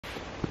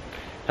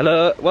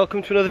Hello,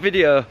 welcome to another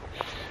video.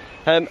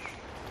 As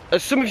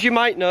some of you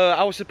might know,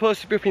 I was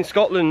supposed to be up in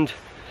Scotland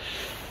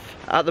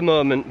at the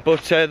moment,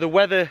 but the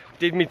weather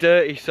did me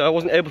dirty, so I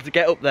wasn't able to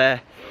get up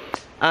there.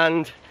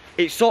 And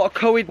it sort of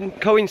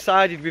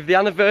coincided with the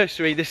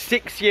anniversary, the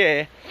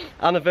 6-year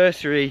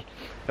anniversary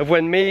of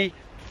when me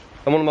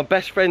and one of my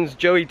best friends,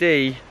 Joey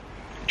D,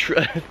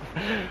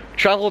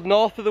 travelled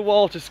north of the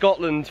wall to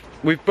Scotland.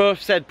 We've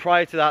both said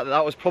prior to that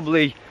that was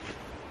probably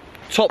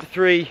top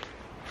 3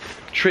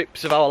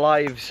 trips of our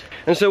lives.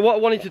 And so what I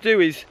wanted to do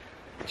is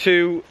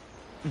to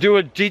do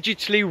a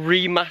digitally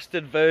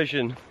remastered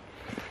version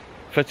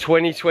for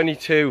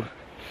 2022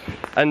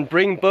 and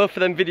bring both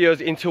of them videos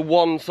into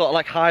one sort of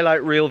like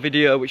highlight reel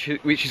video, which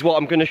is what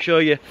I'm going to show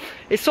you.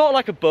 It's sort of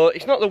like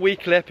it's not the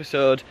weekly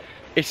episode,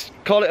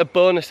 call it a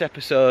bonus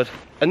episode.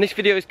 And this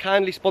video is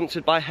kindly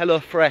sponsored by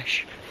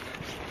HelloFresh,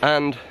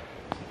 and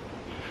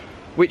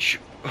which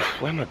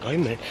where am I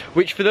going, mate?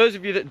 Which, for those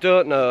of you that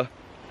don't know,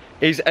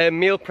 is a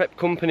meal prep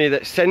company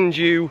that sends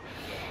you,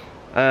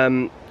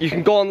 you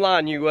can go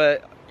online,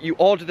 you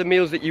order the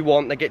meals that you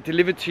want, they get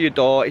delivered to your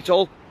door. It's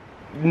all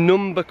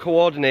number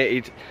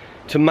coordinated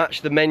to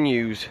match the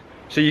menus.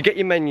 So you get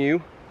your menu,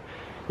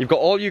 you've got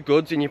all your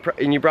goods in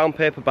your brown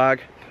paper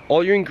bag,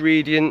 all your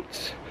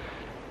ingredients.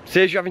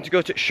 Saves you having to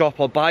go to the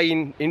shop or buy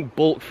in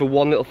bulk for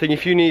one little thing.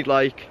 If you need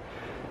like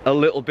a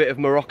little bit of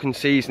Moroccan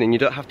seasoning, you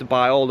don't have to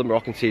buy all the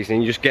Moroccan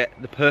seasoning, you just get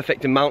the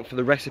perfect amount for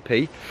the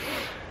recipe.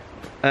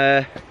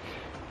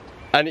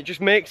 And it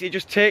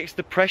just takes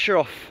the pressure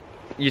off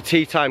your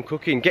tea time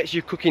cooking, gets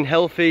you cooking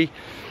healthy,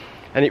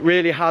 and it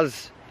really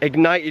has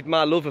ignited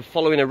my love of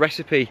following a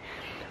recipe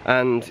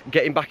and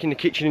getting back in the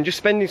kitchen and just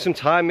spending some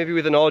time maybe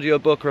with an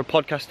audiobook or a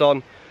podcast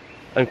on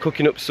and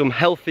cooking up some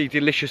healthy,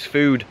 delicious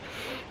food.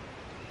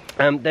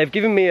 They've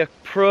given me a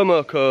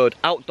promo code,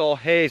 Outdoor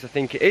Haze I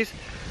think it is,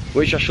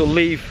 which I shall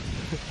leave.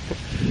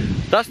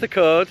 That's the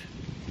code.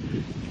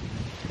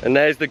 And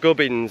there's the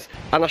gubbins.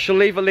 And I shall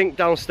leave a link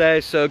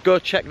downstairs, so go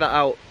check that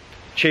out.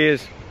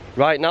 Cheers.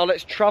 Right, now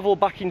let's travel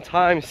back in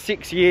time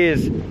 6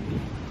 years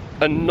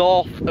and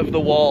north of the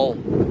wall.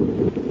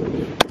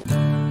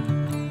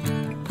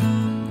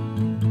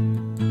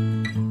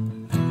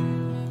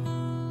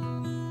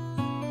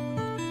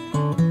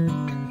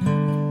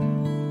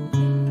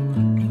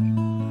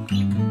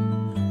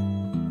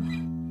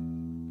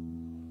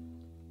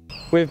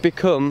 We've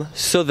become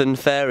southern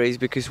fairies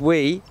because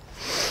we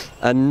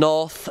are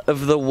north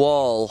of the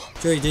wall.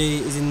 Joey D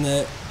is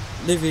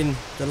living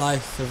the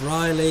life of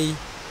Riley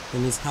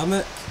in his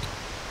hammock.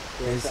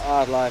 Yeah, it's a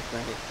hard life,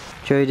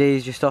 mate. Joey D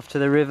is just off to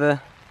the river.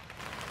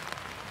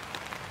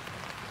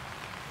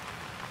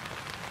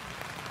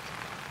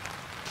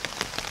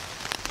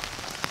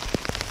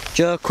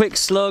 Joe, quick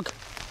slug.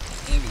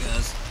 Here he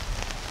goes.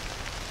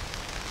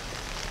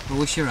 I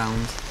wish you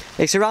around.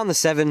 It's around the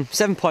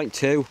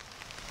 7.2.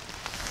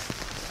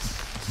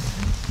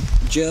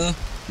 Joe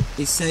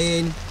is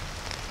saying...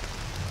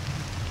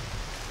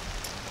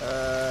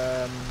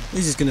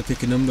 He's just going to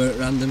pick a number at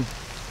random.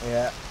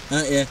 Yeah.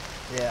 Aren't you?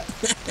 Yeah.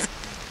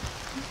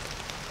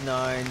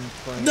 9.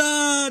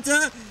 No,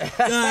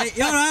 right,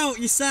 you're out,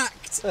 you're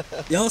sacked.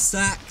 You're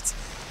sacked.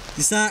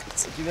 You're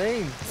sacked. What do you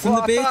mean? From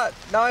the big...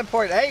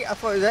 9.8? I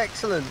thought it was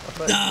excellent. I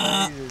thought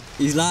it was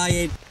he's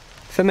lying.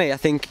 For me, I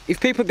think if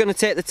people are going to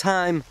take the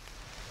time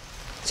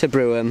to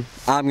brew them,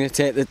 I'm going to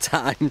take the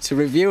time to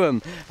review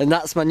them. And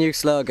that's my new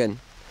slogan.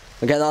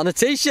 I'll get that on a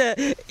t-shirt.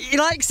 He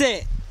likes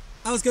it.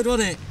 That was good,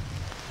 wasn't it?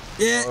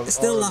 Yeah, horrible,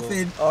 still horrible.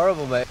 laughing.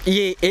 Horrible, mate.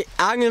 Yeah,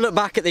 I'm going to look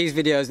back at these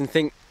videos and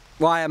think,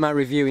 why am I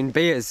reviewing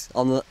beers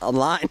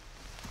online?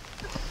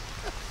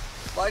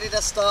 Why did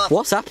I start?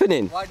 What's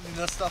happening? Why didn't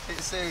I stop it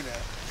sooner?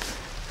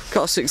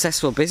 Got a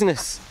successful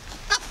business.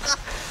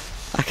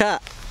 I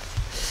can't.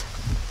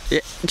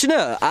 Yeah. Do you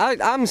know,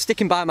 I'm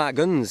sticking by my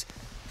guns.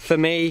 For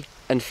me,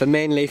 and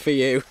mainly for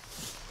you.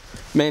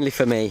 Mainly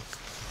for me.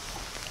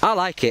 I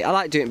like it. I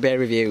like doing beer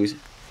reviews.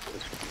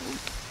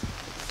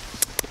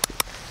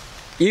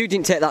 You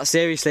didn't take that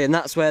seriously, and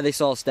that's where this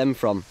all stemmed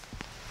from.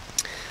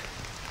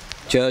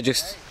 Joe,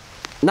 just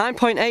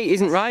 9.8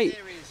 isn't right.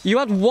 You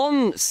had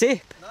one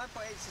sip.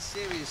 9.8 is a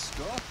serious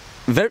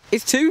score.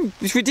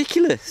 It's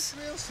ridiculous. It's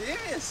real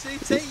serious. You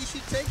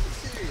should take it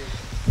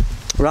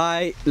serious.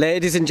 Right,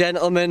 ladies and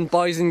gentlemen,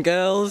 boys and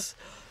girls,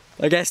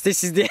 I guess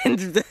this is the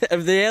end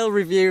of the ale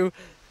review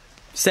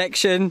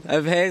section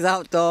of Haze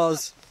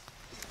Outdoors.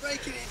 He's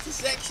breaking it into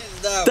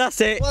sections now.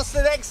 That's it. What's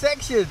the next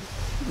section?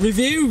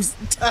 Reviews.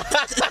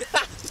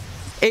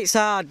 It's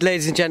hard,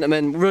 ladies and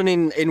gentlemen,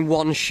 running in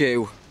one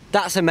shoe.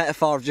 That's a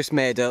metaphor I've just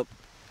made up,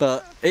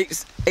 but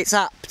it's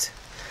apt.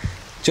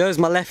 Joe's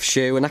my left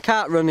shoe, and I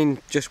can't run in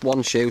just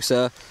one shoe,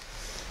 so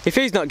if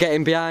he's not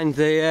getting behind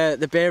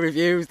the beer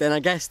reviews, then I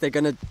guess they're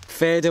gonna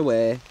fade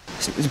away.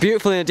 It's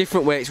beautiful in a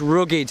different way. It's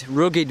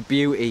rugged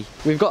beauty.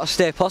 We've got to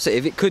stay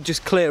positive. It could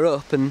just clear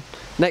up, and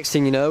next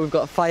thing you know, we've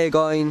got a fire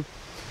going.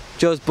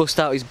 Joe's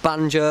bust out his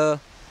banjo.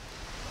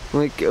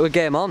 We're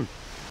game on.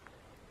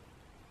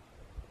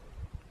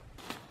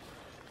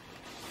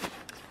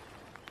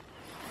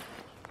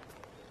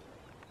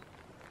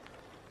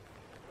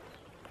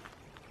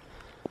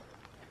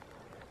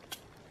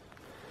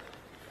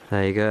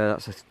 There you go,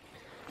 that's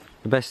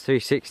the best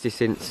 360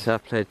 since I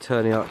played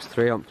Tony Hawk's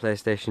 3 on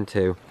PlayStation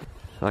 2.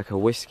 Like a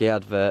whiskey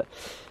advert.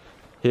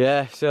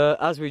 Yeah, so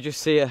as we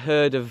just see a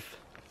herd of...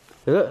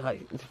 They look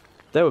like...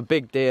 They were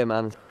big deer,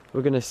 man.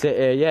 We're gonna sit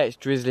here, yeah, it's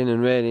drizzling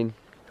and raining.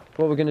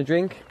 What are we gonna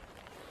drink?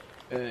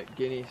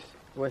 Guinness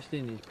West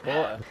Indies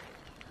Porter.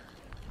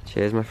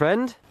 Cheers, my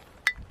friend.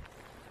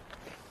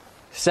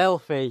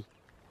 Selfie.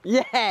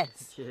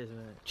 Yes! Cheers,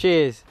 mate.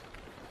 Cheers.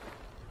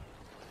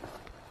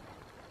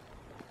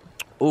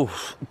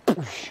 Oof.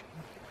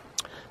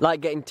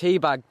 Like getting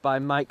teabagged by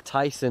Mike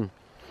Tyson.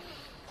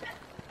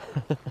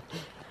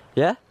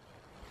 Yeah?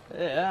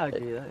 Yeah, I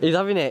agree. He's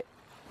having it.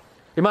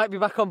 He might be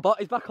back on board.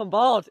 He's back on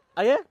board.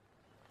 Are you?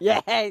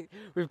 Yeah,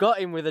 we've got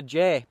him with a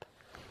jape.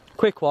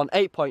 Quick one,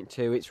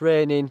 8.2. It's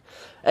raining.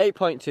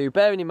 8.2.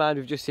 Bearing in mind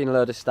we've just seen a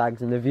load of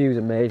stags and the view's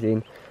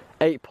amazing.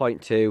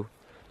 8.2.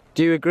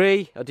 Do you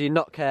agree or do you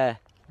not care?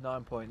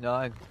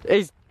 9.9.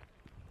 He's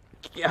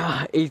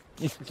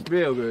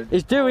Real good.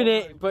 He's doing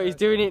it, but he's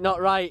doing it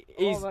not right.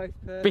 He's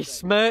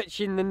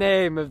besmirching the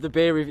name of the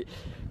beer review.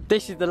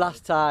 This is the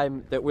last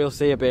time that we'll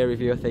see a beer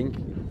review, I think.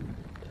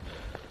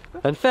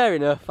 And fair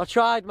enough, I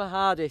tried my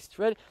hardest.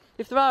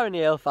 If there are any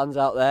ale fans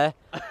out there,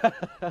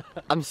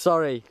 I'm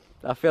sorry.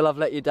 I feel I've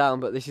let you down,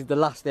 but this is the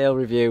last ale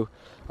review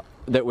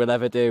that we'll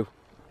ever do.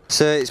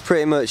 So it's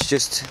pretty much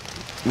just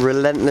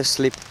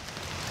relentlessly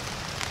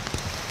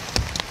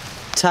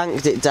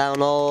tanked it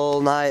down all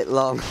night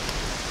long.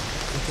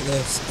 Look at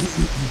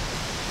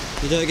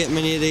this. You don't get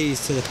many of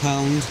these to the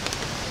pound.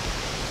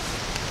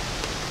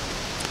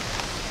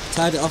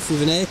 Tied it off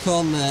with an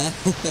acorn there,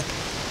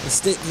 a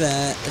stick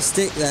there, a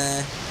stick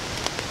there,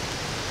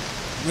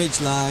 ridge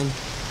line.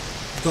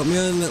 I've got my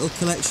own little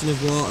collection of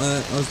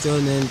water, as Joe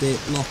named it,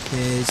 Loch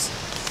Haze.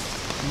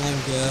 And there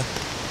we go.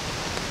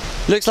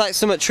 Looks like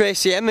something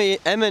Tracy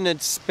Emin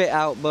had spit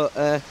out, but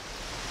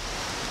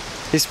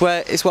it's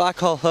what I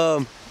call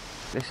home.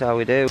 This is how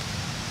we do.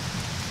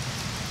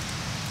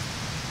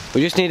 We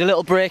just need a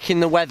little break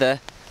in the weather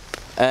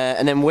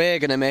and then we're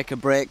going to make a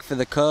break for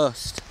the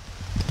coast.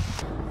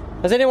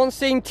 Has anyone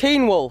seen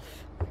Teen Wolf?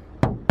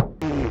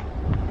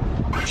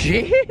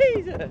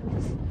 Jesus!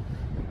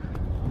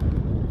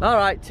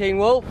 Alright, Teen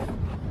Wolf.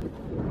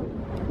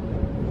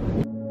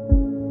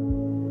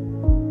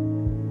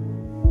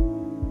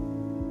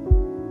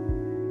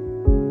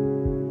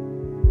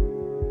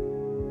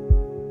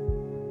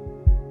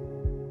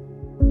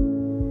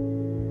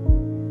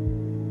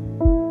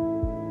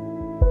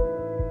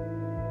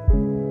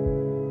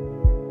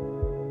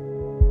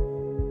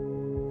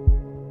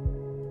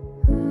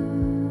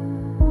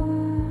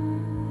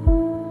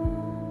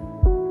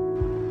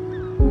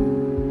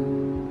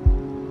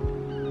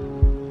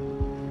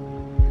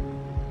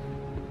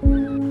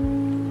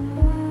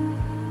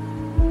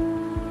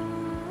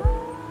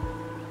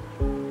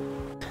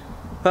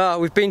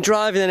 We've been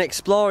driving and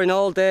exploring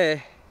all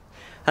day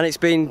and it's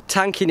been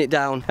tanking it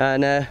down,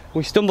 and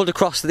we stumbled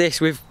across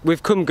this.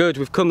 We've come good,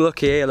 we've come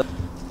lucky here. Look.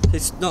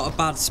 It's not a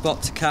bad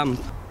spot to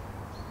camp.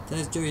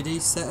 There's Joey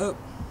D's set up.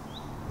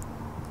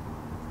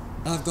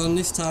 I've gone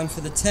this time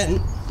for the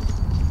tent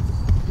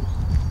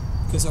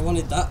because I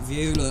wanted that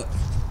view, look.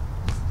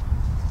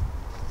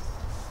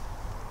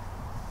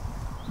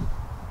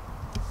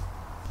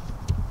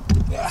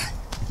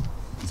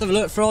 Let's have a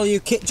look for all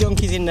you kit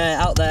junkies in there,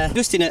 out there.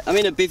 I'm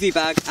in a bivvy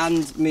bag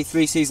and my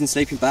 3-season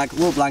sleeping bag,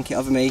 wool blanket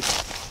over me.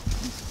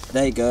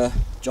 There you go,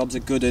 job's a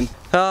good un.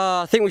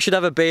 I think we should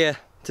have a beer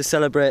to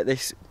celebrate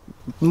this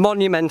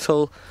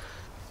monumental,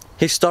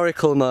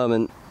 historical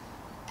moment.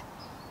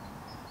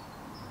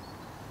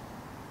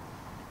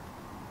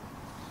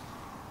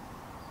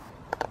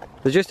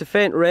 There's just a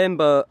faint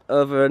rainbow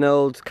over an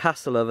old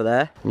castle over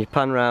there, and you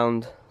pan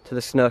round to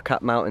the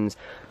snow-capped mountains.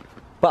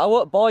 But I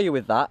won't bore you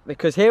with that,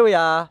 because here we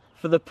are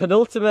for the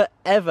penultimate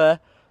ever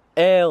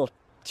ale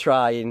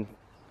trying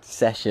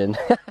session.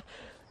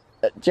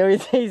 Joey,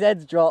 his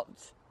head's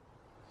dropped.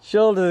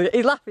 Shoulders,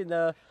 he's laughing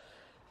though.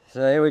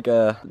 So here we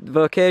go.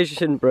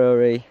 Vocation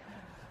Brewery.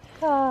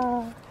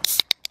 Oh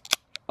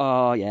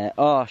yeah,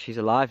 oh she's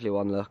a lively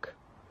one, look.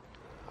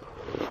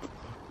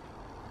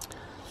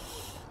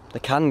 The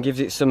can gives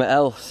it something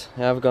else.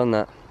 Yeah, I've gone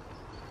that.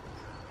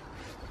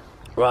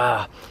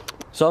 Wow,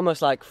 it's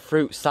almost like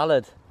fruit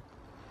salad.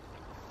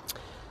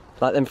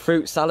 Like them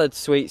fruit salad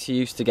sweets you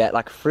used to get,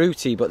 like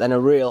fruity, but then a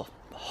real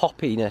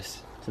hoppiness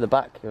to the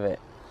back of it.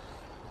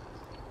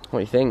 What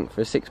do you think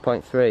for a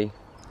 6.3?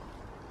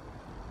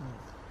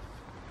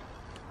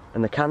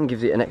 And the can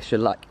gives it an extra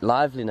like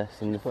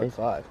liveliness in the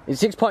 6.5.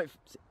 It's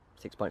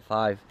 6.5.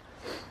 I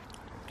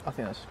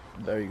think that's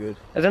very good.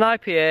 As an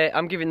IPA,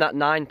 I'm giving that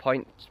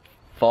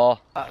 9.4.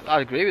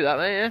 I'd agree with that,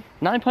 mate, yeah.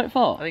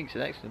 9.4? I think it's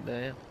an excellent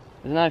beer,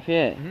 yeah. As an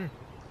IPA?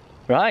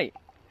 Right.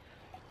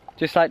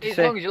 Just like to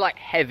say... As long as you like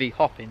heavy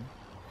hopping.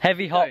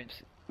 Heavy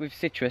hops with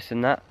citrus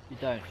and that. You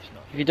don't, it's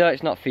not. If you don't,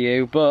 it's not for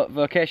you. But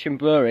Vocation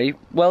Brewery,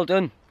 well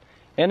done.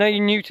 I know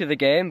you're new to the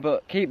game,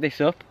 but keep this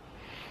up.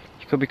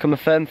 You could become a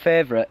firm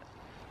favourite.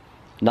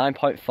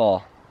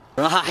 9.4.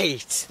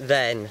 Right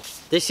then,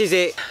 this is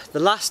it. The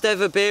last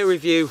ever beer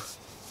review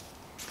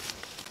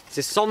It's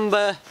a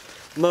sombre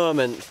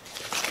moment.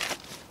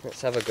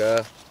 Let's have a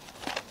go.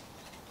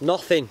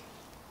 Nothing.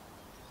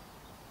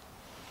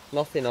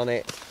 Nothing on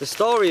it. The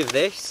story of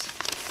this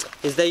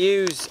is they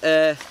use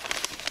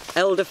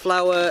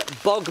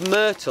elderflower, bog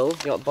myrtle.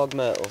 You got bog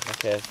myrtle?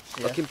 Okay.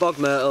 Yeah. Looking bog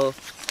myrtle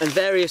and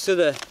various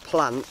other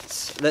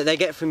plants that they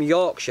get from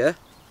Yorkshire.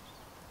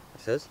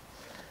 It says.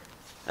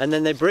 And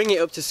then they bring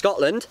it up to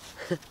Scotland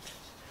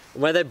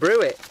where they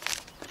brew it.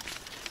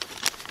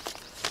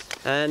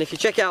 And if you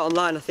check it out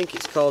online, I think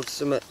it's called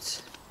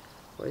Summit.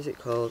 What is it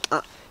called?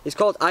 It's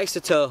called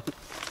Isotope.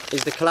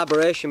 It's the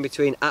collaboration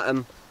between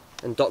Atom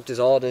and Doctor's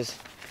Orders.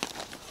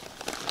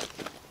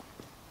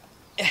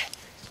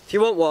 If you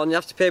want one, you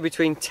have to pay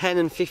between 10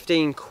 and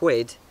 15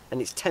 quid,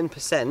 and it's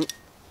 10%.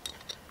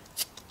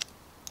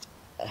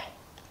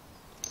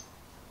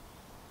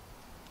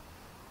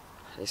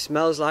 It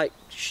smells like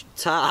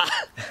tar,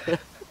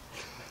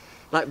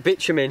 like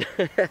bitumen.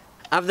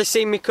 Have they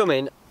seen me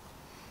coming,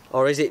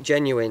 or is it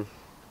genuine?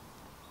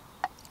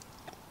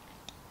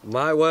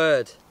 My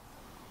word.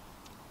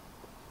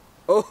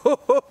 Oh, ho,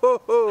 ho,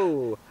 ho,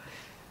 ho.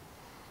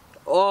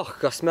 Oh,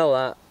 I smell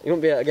that. You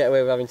won't be able to get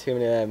away with having too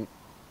many of them.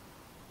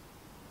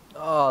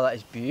 Oh, that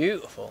is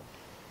beautiful.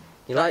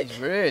 You That like? is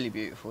really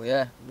beautiful,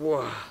 yeah.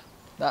 Whoa.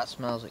 That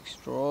smells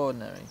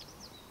extraordinary.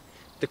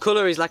 The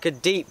colour is like a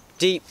deep,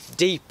 deep,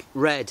 deep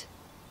red.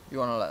 You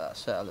want to let that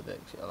settle a bit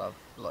because it'll have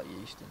a lot of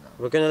yeast in there.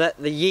 We're going to let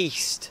the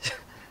yeast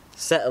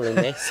settle in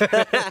this.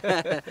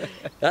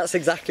 That's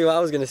exactly what I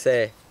was going to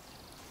say.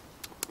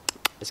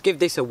 Let's give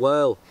this a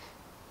whirl.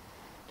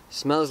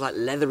 Smells like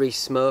leathery,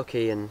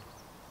 smoky and...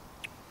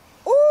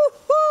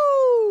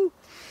 Woohoo!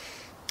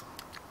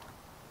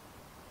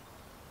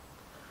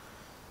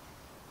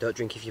 Don't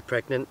drink if you're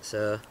pregnant,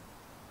 so...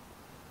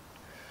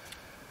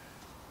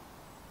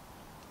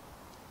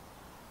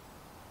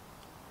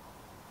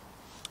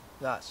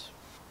 That's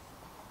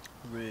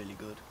really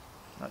good,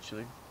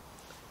 actually.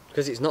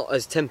 Because it's not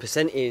as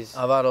 10% is.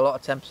 I've had a lot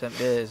of 10%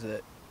 beers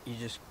that you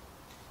just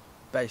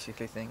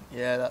basically think,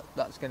 yeah,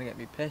 that's going to get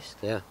me pissed.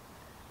 Yeah.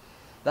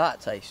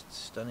 That tastes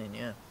stunning,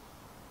 yeah.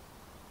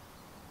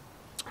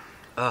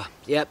 Ah,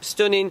 yep,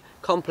 stunning,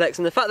 complex,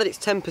 and the fact that it's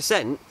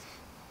 10%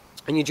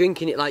 and you're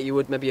drinking it like you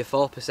would maybe a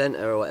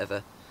 4%er or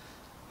whatever.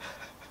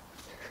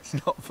 It's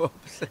not 4%.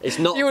 It's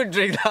not. You wouldn't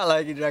drink that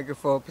like you drank a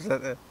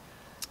 4%er.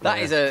 That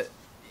Yeah. is a...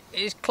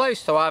 It's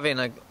close to having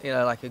a, you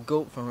know, like a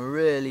gulp from a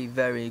really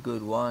very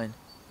good wine.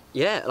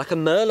 Yeah, like a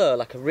Merlot,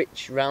 like a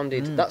rich,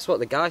 rounded. That's what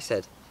the guy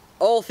said.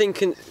 All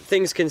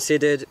things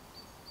considered,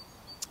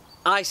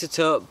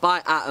 Isotope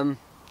by Atom,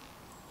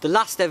 the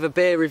last ever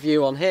beer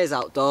review on Haze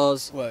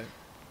Outdoors. Won't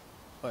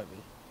be.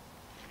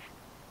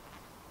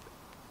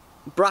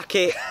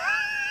 Bracket.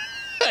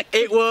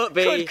 It won't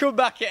be. Could come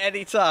back at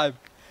any time.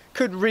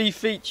 Could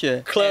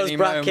re-feature. Close any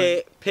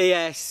bracket.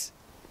 PS.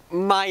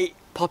 Might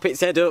pop its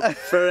head up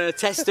for a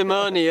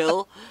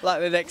testimonial. Like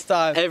the next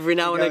time. Every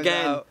now it and goes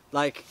again, out.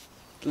 like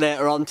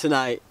later on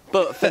tonight.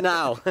 But for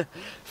now,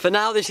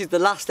 this is the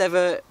last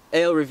ever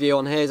ale review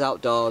on Haze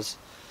Outdoors.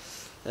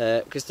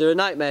 Because they're a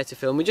nightmare to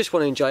film. We just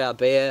want to enjoy our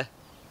beer.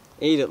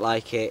 He don't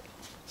like it,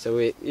 so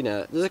we, you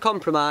know, there's a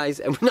compromise,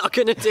 and we're not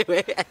going to do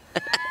it.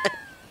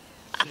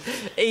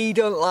 He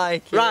don't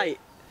like it. Right.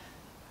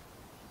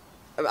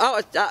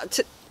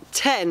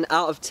 10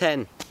 out of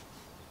 10.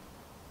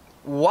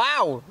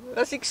 Wow,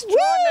 that's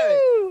extraordinary.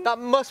 Woo! That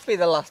must be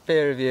the last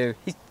beer review.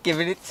 He's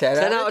giving it 10,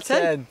 10 out of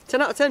 10.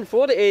 10 out of 10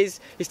 for what it is.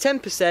 It's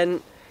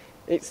 10%.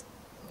 It's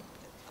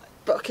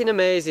fucking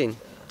amazing.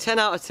 10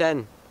 out of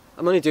 10.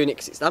 I'm only doing it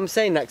because I'm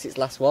saying that because it's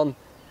last one,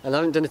 and I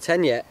haven't done a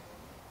 10 yet.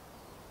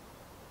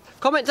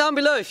 Comment down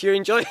below if you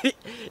enjoy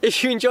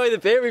the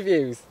beer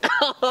reviews.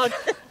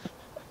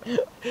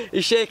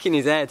 He's shaking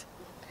his head.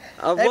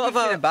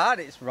 Everything about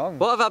it's wrong.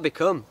 What have I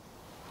become?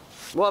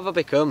 What have I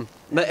become?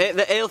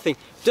 The ale thing.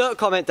 Don't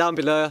comment down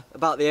below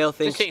about the ale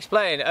thing. Just to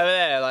explain, over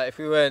there, like if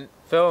we weren't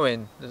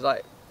filming, there's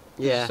like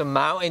Yeah. some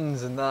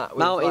mountains and that with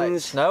Mountains.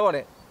 like, snow on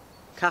it.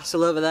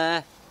 Castle over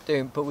there.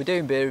 But we're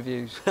doing beer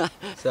reviews,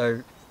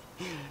 so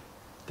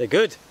They're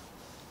good.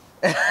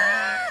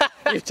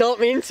 You've talked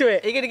me into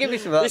it. are you gonna give me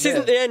some of that? This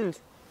isn't the end.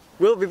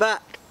 We'll be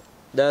back.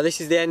 No,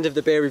 this is the end of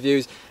the beer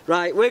reviews.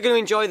 Right, we're going to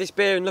enjoy this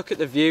beer and look at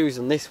the views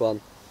on this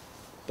one.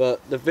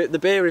 But the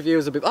beer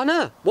reviews will be... Oh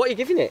no, what are you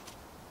giving it?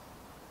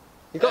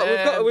 We've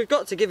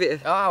got to give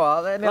it a... Oh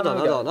well, let me have a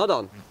go. Hold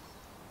on.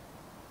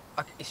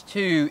 It's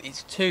too.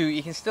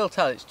 You can still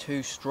tell it's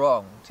too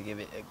strong to give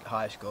it a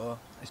high score.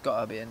 It's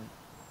got to be in.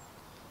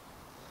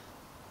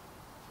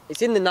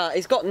 It's in the...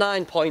 It's got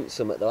 9 points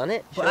something though, hasn't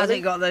it? But has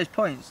it got those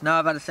points? Now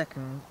I've had a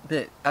second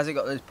bit. Has it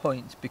got those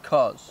points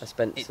because I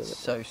spent it's some.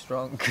 so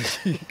strong?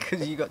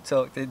 Because you got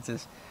talked into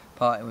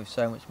parting with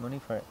so much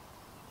money for it.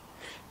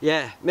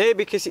 Yeah, maybe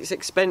because it's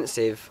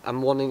expensive.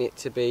 I'm wanting it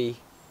to be...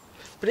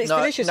 But it's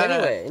delicious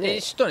anyway, isn't it?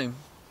 It's stunning,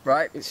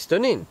 right? It's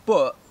stunning.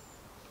 But,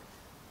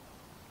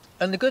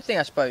 and the good thing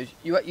I suppose,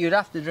 you'd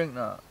have to drink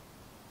that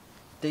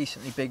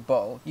decently big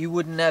bottle. You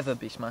would never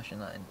be smashing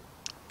that in.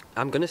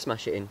 I'm going to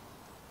smash it in.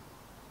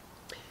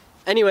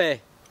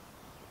 Anyway,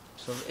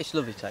 It's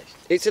lovely taste.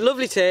 It's a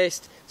lovely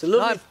taste. It's a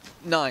lovely...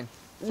 9.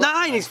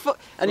 9 is...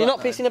 And you're not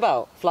pissing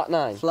about? Flat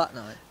 9? Flat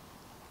 9.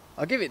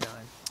 I'll give it 9.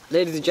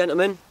 Ladies and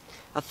gentlemen,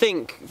 I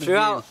think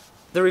throughout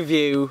the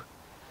review,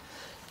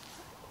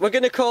 we're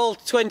going to call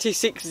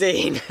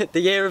 2016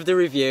 the year of the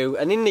review,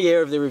 and in the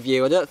year of the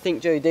review, I don't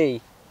think Joey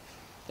D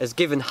has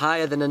given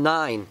higher than a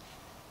 9.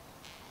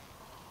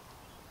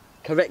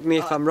 Correct me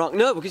if I'm wrong.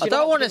 No, because I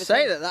don't want to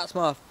say that that's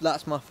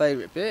my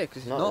favourite beer,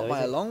 because it's not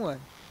by a long way.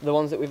 The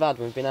ones that we've had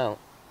when we've been out,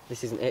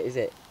 this isn't it, is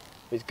it?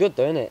 But it's good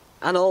though, isn't it?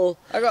 And all...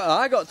 I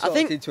got talked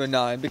into a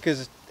 9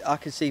 because I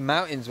can see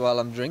mountains while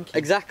I'm drinking.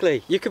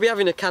 Exactly. You could be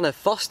having a can of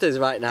Foster's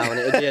right now and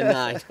it would be a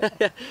 9.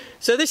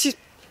 So this is...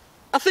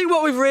 I think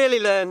what we've really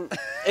learned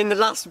in the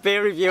last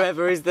beer review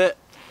ever is that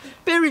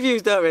beer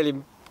reviews don't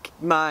really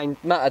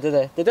matter, do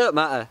they? They don't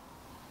matter.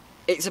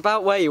 It's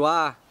about where you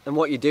are and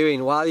what you're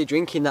doing while you're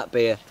drinking that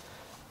beer.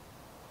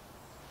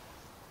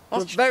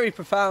 That's very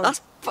profound.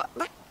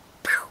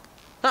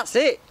 That's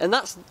it, and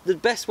that's the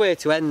best way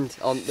to end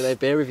on the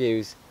beer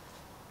reviews.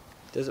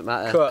 Doesn't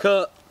matter.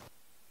 Cut.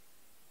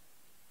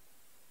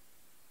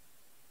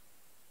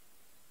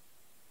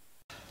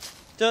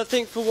 Don't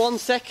think for 1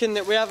 second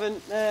that we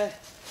haven't, that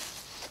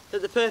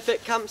the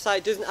perfect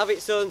campsite doesn't have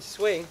its own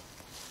swing.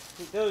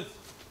 It does.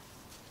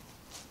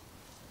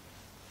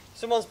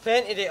 Someone's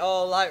painted it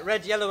all like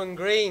red, yellow and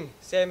green,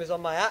 same as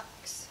on my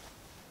axe.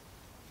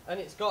 And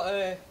it's got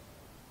a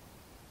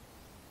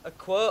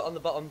quote on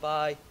the bottom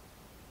by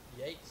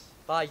Yates.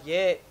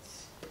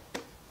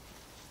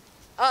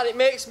 And it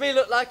makes me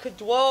look like a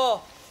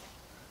dwarf.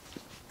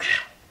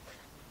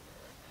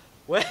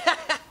 Where?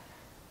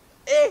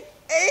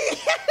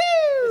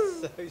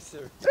 So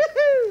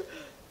surreal.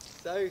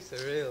 So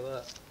surreal,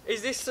 that.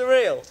 Is this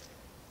surreal?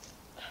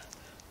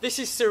 This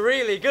is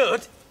surreally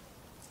good.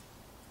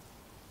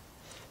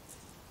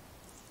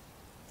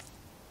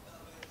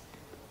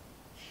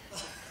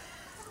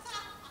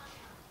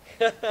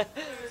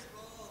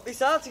 It's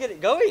hard to get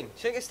it going.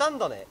 Shouldn't you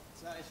stand on it?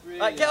 Really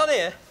right, get on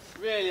here.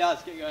 Really hard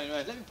to get going.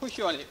 Right, let me push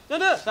you on it. No,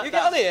 you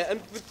get on here, and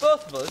with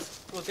both of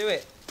us, we'll do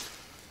it.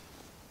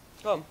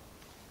 Come on.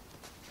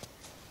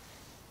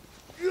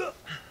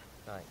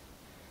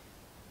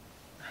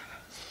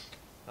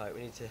 Right,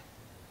 we need to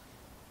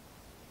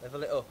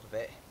level it up a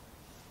bit.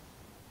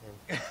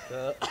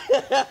 Go.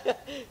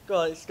 Go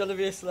on, it's gonna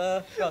be a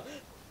slow. Go on.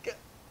 Go.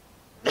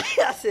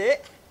 That's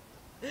it.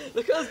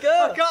 Look at us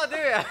go. I can't do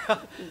it. I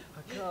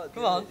can't.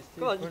 Come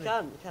on, you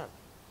can.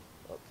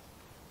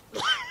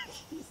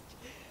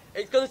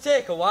 It's gonna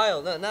take a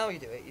while. No, now you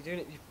do it. You're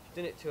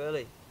doing it too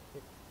early.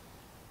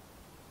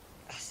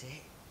 That's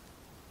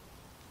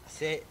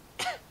it.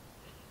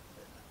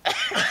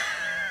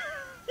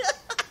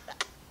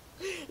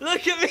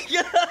 Look at me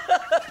go!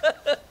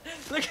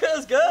 Look at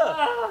us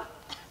go!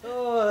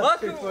 Oh,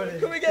 that's too funny.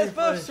 Can we get us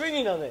both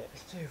swinging on it?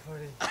 It's too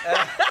funny.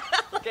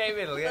 Get in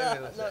the middle,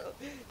 No,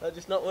 that's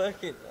just not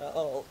working at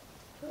all.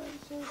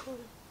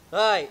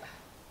 Right.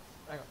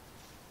 Hang on.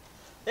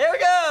 Here we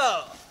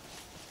go!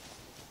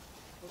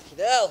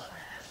 Fucking hell.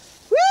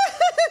 Woo!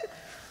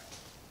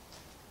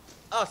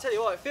 Oh, I'll tell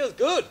you what, it feels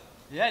good.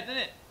 Yeah, doesn't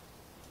it?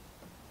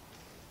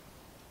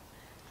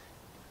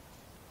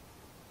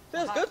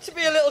 Feels good to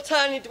be a little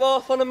tiny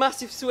dwarf on a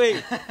massive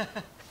swing.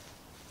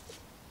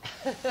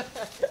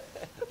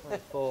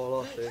 Fall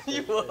off this.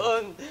 You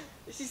won.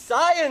 This is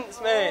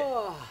science, mate.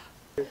 Oh.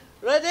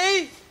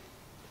 Ready?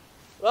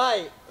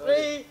 Right.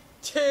 3,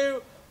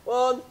 2,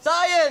 1.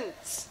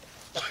 Science.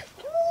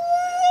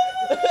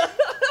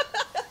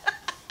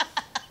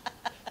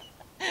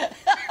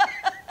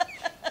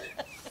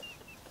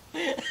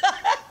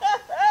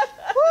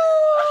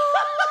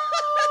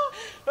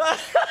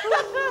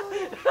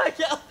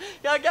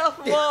 Get off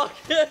and walk.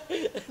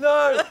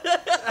 No.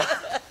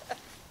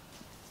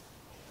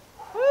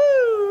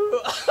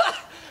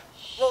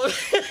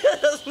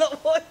 That's not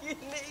what you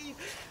need.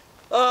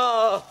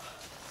 Oh.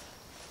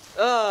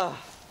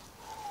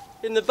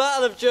 In the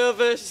battle of Joe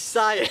versus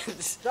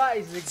science,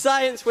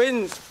 science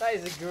wins. That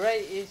is the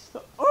greatest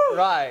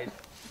ride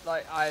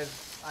like I've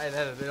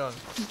ever been on.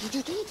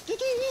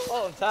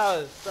 Alton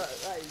Towers. That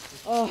is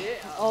just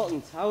shit.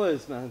 Alton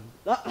Towers, man.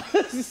 That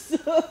was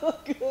so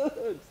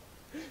good.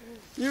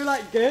 You were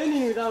like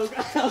gurning without.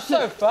 I'm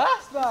so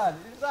fast, man.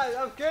 It's like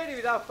I'm gurning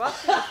with how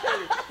fast I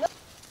was.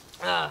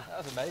 That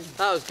was amazing.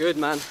 That was good,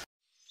 man.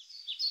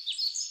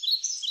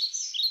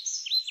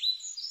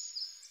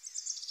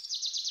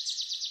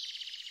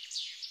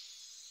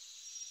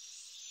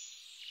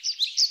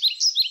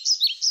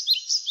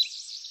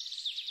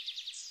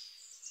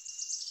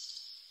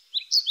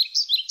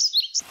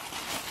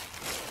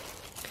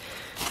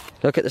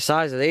 Look at the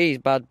size of these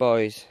bad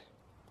boys.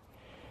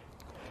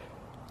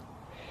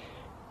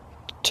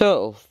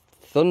 Total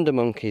thunder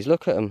monkeys,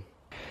 look at them.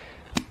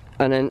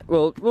 And then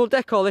we'll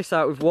deck all this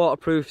out with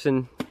waterproofs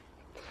and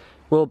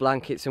wool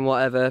blankets and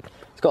whatever.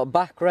 It's got a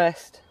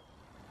backrest.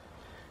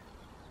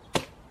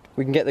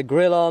 We can get the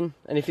grill on,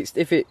 and if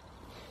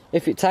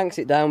it tanks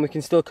it down, we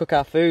can still cook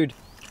our food.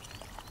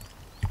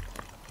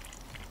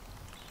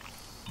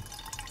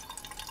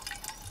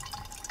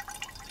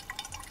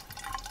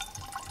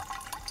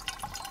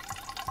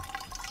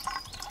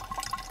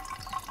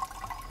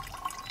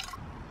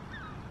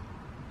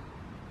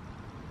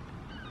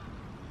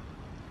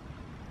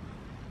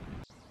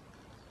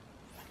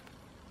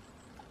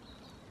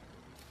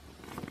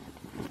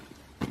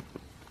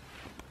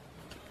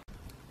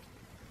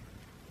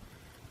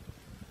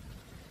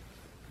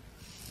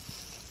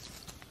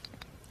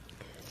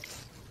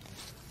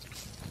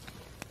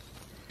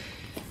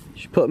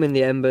 Just put them in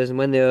the embers, and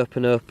when they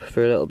open up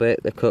for a little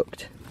bit, they're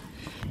cooked.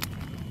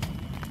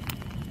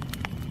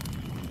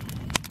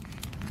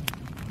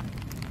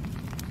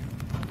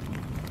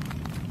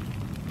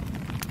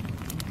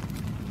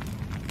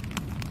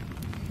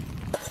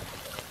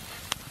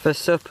 For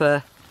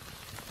supper,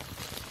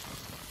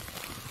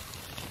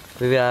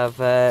 we have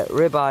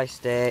ribeye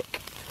steak,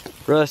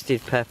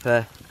 roasted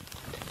pepper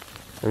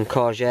and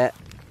courgette.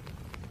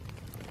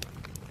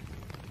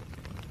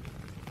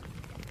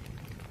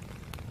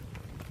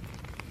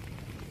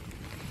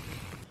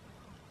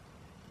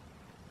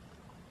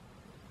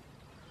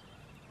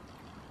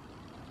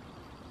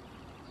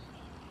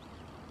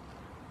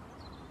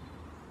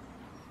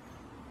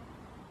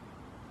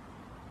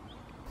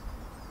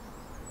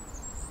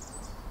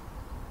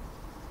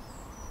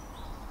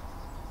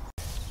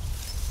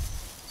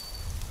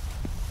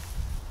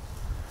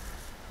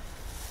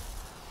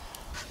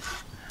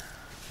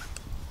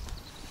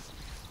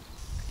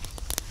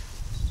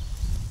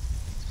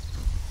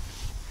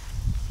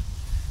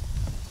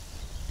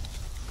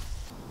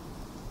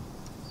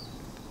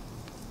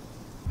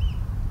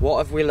 What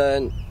have we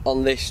learned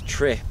on this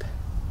trip?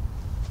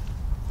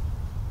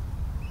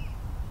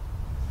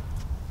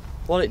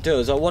 What it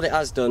does, or what it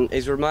has done,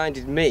 is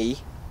reminded me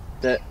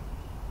that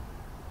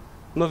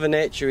Mother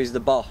Nature is the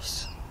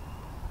boss.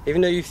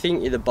 Even though you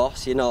think you're the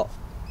boss, you're not.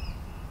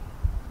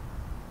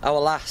 Our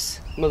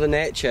lass, Mother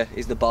Nature,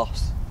 is the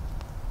boss.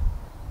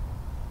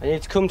 And you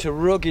need to come to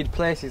rugged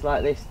places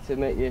like this to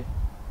make you,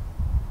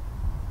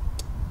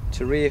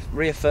 to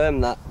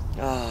reaffirm that.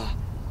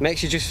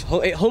 Makes you just,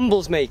 it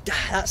humbles me.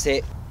 That's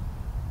it.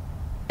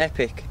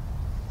 Epic.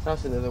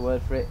 That's another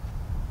word for it.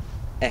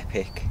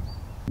 Epic.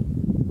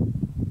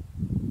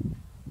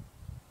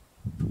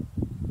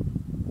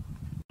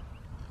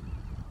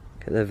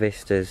 Look at the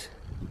vistas.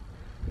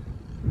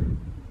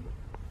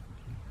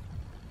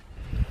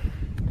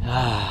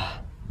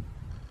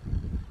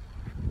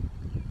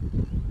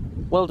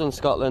 Well done,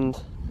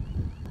 Scotland.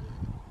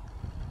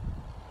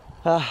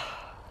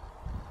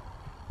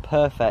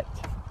 Perfect.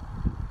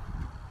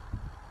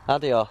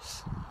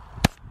 Adios.